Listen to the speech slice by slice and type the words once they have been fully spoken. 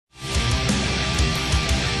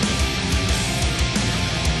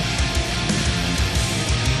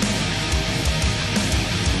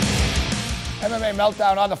MMA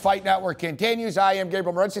Meltdown on the Fight Network continues. I am Gabe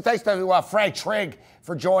Morency. Thanks to Frank Trigg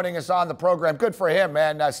for joining us on the program. Good for him,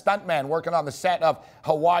 man. Stuntman working on the set of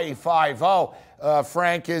Hawaii Five-0.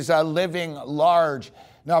 Frank is living large.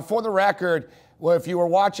 Now, for the record, well, if you were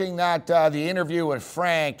watching that the interview with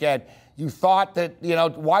Frank and you thought that, you know,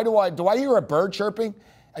 why do I hear a bird chirping?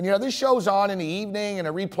 And, you know, this show's on in the evening and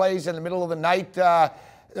it replays in the middle of the night.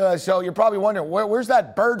 So you're probably wondering, where's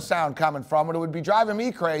that bird sound coming from? And it would be driving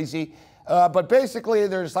me crazy. But basically,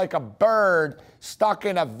 there's like a bird stuck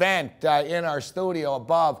in a vent in our studio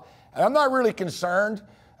above. And I'm not really concerned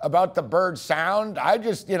about the bird sound. I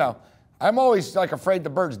just, you know, I'm always like afraid the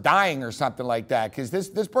bird's dying or something like that, because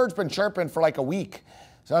this bird's been chirping for like a week.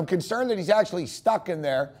 So I'm concerned that he's actually stuck in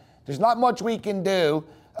there. There's not much we can do,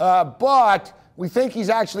 but we think he's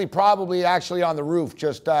probably on the roof,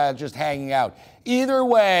 just hanging out. Either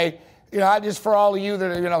way, you know, just for all of you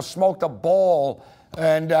that, you know, smoked a bowl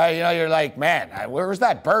and, you know, you're like, man, where's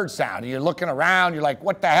that bird sound? And you're looking around, you're like,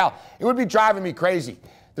 what the hell? It would be driving me crazy.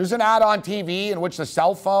 There's an ad on TV in which the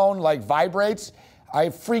cell phone, like, vibrates. I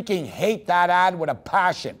freaking hate that ad with a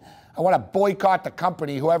passion. I want to boycott the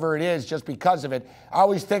company, whoever it is, just because of it. I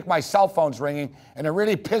always think my cell phone's ringing, and it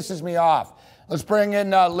really pisses me off. Let's bring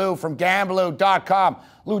in Lou from GambLou.com.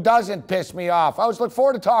 Lou doesn't piss me off. I always look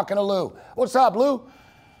forward to talking to Lou. What's up, Lou?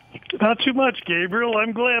 Not too much, Gabriel.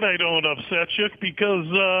 I'm glad I don't upset you, because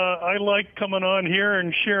I like coming on here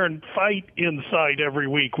and sharing fight insight every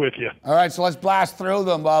week with you. All right, so let's blast through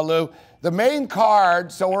them, Lou. The main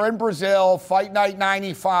card, so we're in Brazil, Fight Night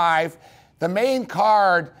 95. The main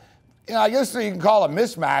card, you know, I guess you can call them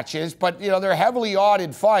mismatches, but, you know, they're heavily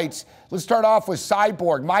odded fights. Let's start off with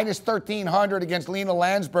Cyborg, minus 1,300 against Lena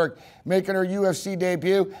Landsberg, making her UFC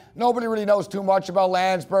debut. Nobody really knows too much about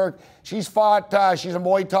Landsberg. She's fought, she's a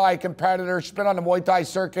Muay Thai competitor. She's been on the Muay Thai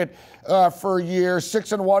circuit for years,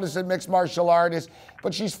 6-1 as a mixed martial artist.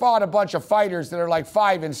 But she's fought a bunch of fighters that are like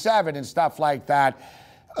 5-7 and stuff like that.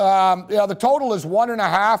 You know, the total is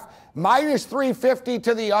 1.5, minus 350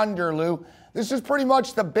 to the under, Lou. This is pretty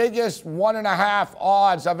much the biggest 1.5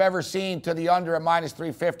 odds I've ever seen to the under at minus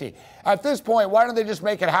 350. At this point, why don't they just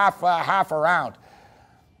make it half a round?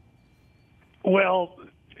 Well,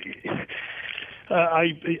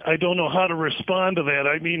 I don't know how to respond to that.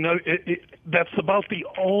 I mean, that's about the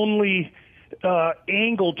only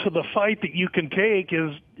angle to the fight that you can take,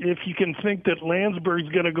 is if you can think that Landsberg's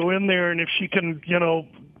going to go in there, and if she can, you know,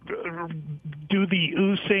 do the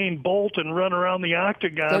Usain Bolt and run around the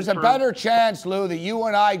octagon. There's a better chance, Lou, that you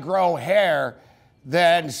and I grow hair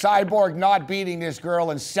than Cyborg not beating this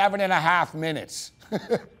girl in 7.5 minutes.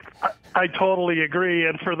 I totally agree,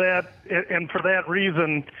 and for that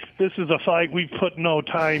reason, this is a fight we've put no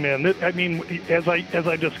time in. I mean, as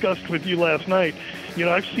I discussed with you last night, you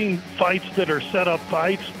know, I've seen fights that are set-up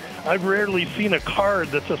fights. I've rarely seen a card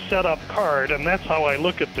that's a set-up card, and that's how I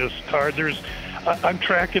look at this card. I'm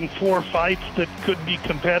tracking 4 fights that could be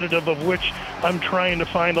competitive, of which I'm trying to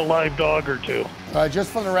find a live dog or two. Just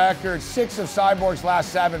for the record, 6 of Cyborg's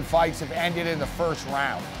last 7 fights have ended in the first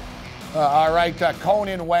round. All right,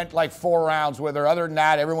 Conan went like 4 rounds with her. Other than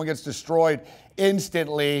that, everyone gets destroyed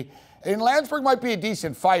instantly. And Landsberg might be a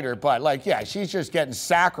decent fighter, but, like, yeah, she's just getting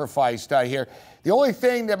sacrificed here. The only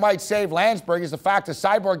thing that might save Landsberg is the fact that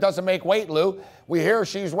Cyborg doesn't make weight, Lou. We hear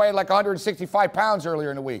she's weighing like 165 pounds earlier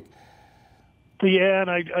in the week. Yeah, and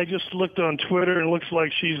I just looked on Twitter, and it looks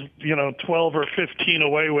like she's, you know, 12 or 15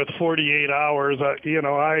 away with 48 hours. You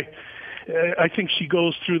know, I think she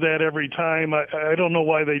goes through that every time. I don't know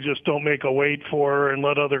why they just don't make a weight for her and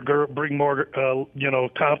let other bring more, you know,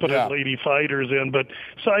 competent lady fighters in. But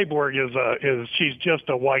Cyborg is she's just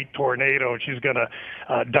a white tornado. She's going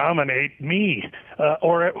to dominate me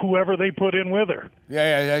or whoever they put in with her.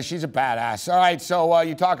 Yeah, she's a badass. All right, so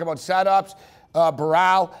you talk about setups.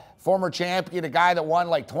 Barao, former champion, a guy that won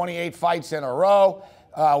like 28 fights in a row,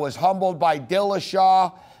 was humbled by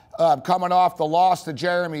Dillashaw, coming off the loss to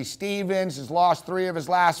Jeremy Stevens, has lost 3 of his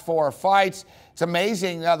last 4 fights. It's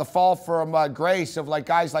amazing the fall from grace of like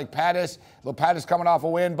guys like Pettis. Pettis coming off a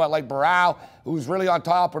win, but like Barao, who's really on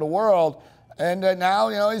top of the world. And now,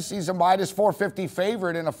 you know, he's a minus 450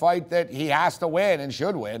 favorite in a fight that he has to win and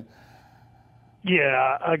should win.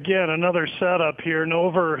 Yeah, again, another setup here.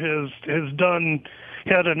 Nover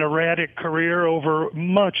had an erratic career over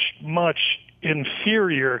much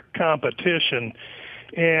inferior competition.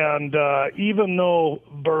 And even though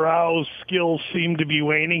Barao's skills seemed to be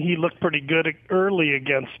waning, he looked pretty good early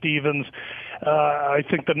against Stevens. I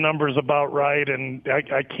think the number's about right, and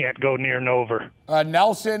I can't go near Nover.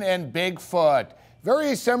 Nelson and Bigfoot.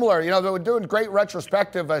 Very similar. You know, they were doing great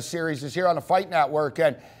retrospective series here on the Fight Network,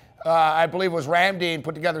 and I believe it was Ramdean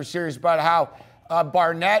put together a series about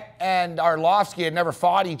Barnett and Arlovsky had never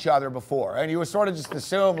fought each other before. And you would sort of just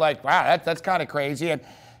assume, like, wow, that's kind of crazy. And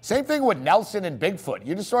same thing with Nelson and Bigfoot.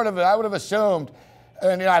 You just sort of, I would have assumed,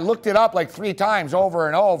 and I looked it up like 3 times over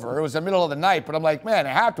and over. It was the middle of the night, but I'm like, man,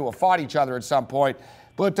 they have to have fought each other at some point.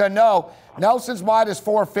 But no, Nelson's minus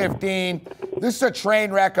 415. This is a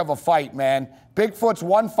train wreck of a fight, man. Bigfoot's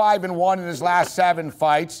 1-5-1 in his last 7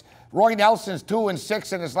 fights. Roy Nelson's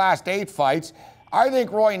 2-6 in his last 8 fights. I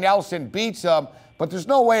think Roy Nelson beats him, but there's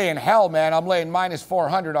no way in hell, man, I'm laying minus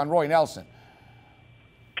 400 on Roy Nelson.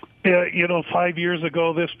 Yeah, 5 years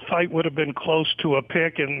ago, this fight would have been close to a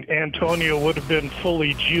pick, and Antonio would have been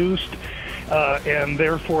fully juiced, and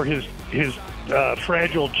therefore his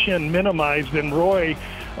fragile chin minimized, and Roy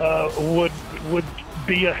would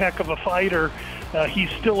be a heck of a fighter.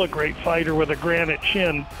 He's still a great fighter with a granite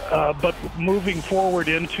chin, but moving forward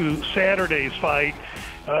into Saturday's fight,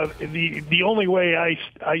 the only way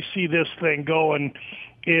I see this thing going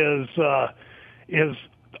is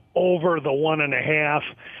over the 1.5.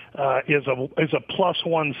 Is a plus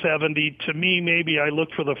 170. To me, maybe I look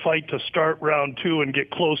for the fight to start round 2 and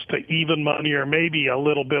get close to even money or maybe a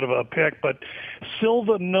little bit of a pick. But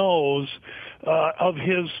Silva knows of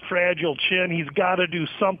his fragile chin. He's got to do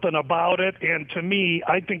something about it. And to me,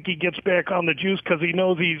 I think he gets back on the juice because he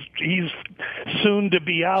knows he's soon to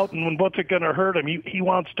be out. And what's it going to hurt him? He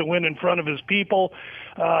wants to win in front of his people.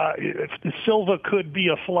 Silva could be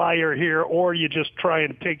a flyer here, or you just try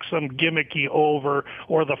and take some gimmicky over,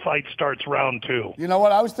 or the fight starts round 2. You know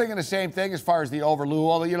what? I was thinking the same thing as far as the over, Lou.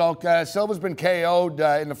 Although, Silva's been KO'd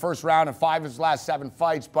in the first round in 5 of his last 7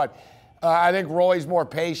 fights, but I think Roy's more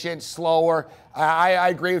patient, slower. I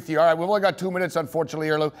agree with you. All right, we've only got 2 minutes, unfortunately,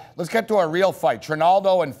 here, Lou. Let's get to a real fight,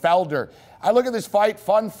 Trinaldo and Felder. I look at this fight,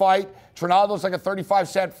 fun fight. Trinaldo's like a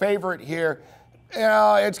 35-cent favorite here.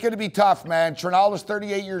 It's going to be tough, man. Trinaldo's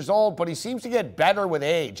 38 years old, but he seems to get better with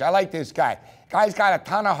age. I like this guy. Guy's got a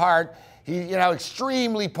ton of heart. He's,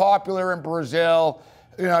 extremely popular in Brazil.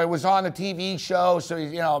 He was on the TV show, so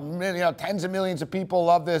he's, tens of millions of people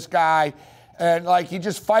love this guy. And, he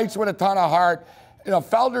just fights with a ton of heart.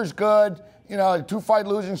 Felder's good. 2-fight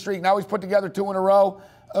losing streak. Now he's put together 2 in a row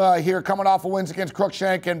here, coming off of wins against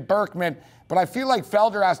Cruikshank and Berkman. But I feel like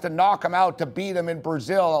Felder has to knock him out to beat him in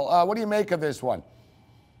Brazil. What do you make of this one?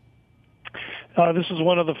 This is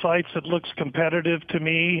one of the fights that looks competitive to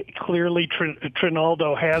me. Clearly,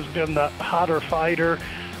 Trinaldo has been the hotter fighter,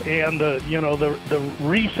 and the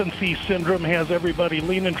recency syndrome has everybody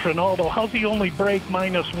leaning Trinaldo. How's he only break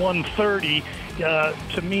minus 130?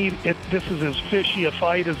 To me, this is as fishy a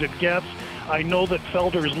fight as it gets. I know that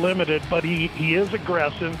Felder is limited, but he is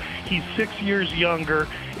aggressive. He's 6 years younger,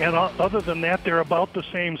 and other than that, they're about the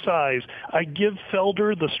same size. I give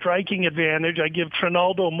Felder the striking advantage. I give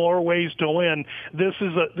Trinaldo more ways to win. This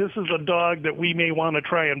is a dog that we may want to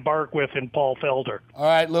try and bark with in Paul Felder. All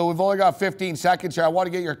right, Lou, we've only got 15 seconds here. I want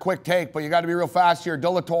to get your quick take, but you got to be real fast here.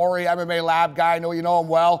 Dilatori, MMA lab guy. I know you know him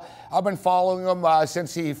well. I've been following him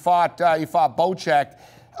since he fought Bocek.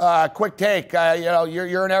 Quick take.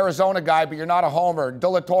 You're an Arizona guy, but you're not a homer.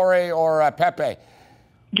 Dilatori or Pepe?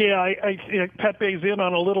 Yeah, I Pepe's in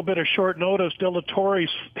on a little bit of short notice. Dilatori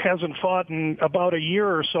hasn't fought in about a year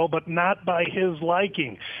or so, but not by his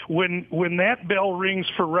liking. When that bell rings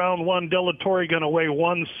for round 1, Dilatori going to weigh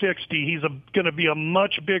 160. He's going to be a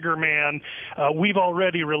much bigger man. We've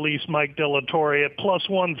already released Mike Dilatori at plus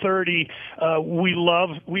 130. We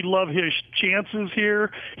love his chances here.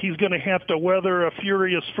 He's going to have to weather a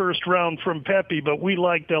furious first round from Pepe, but we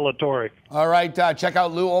like Dilatori. All right, check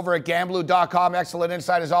out Lou over at GambLou.com. Excellent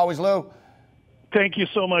insight as always, Lou. Thank you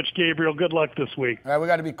so much, Gabriel. Good luck this week. All right, we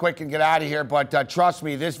got to be quick and get out of here, but trust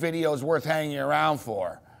me, this video is worth hanging around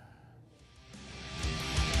for.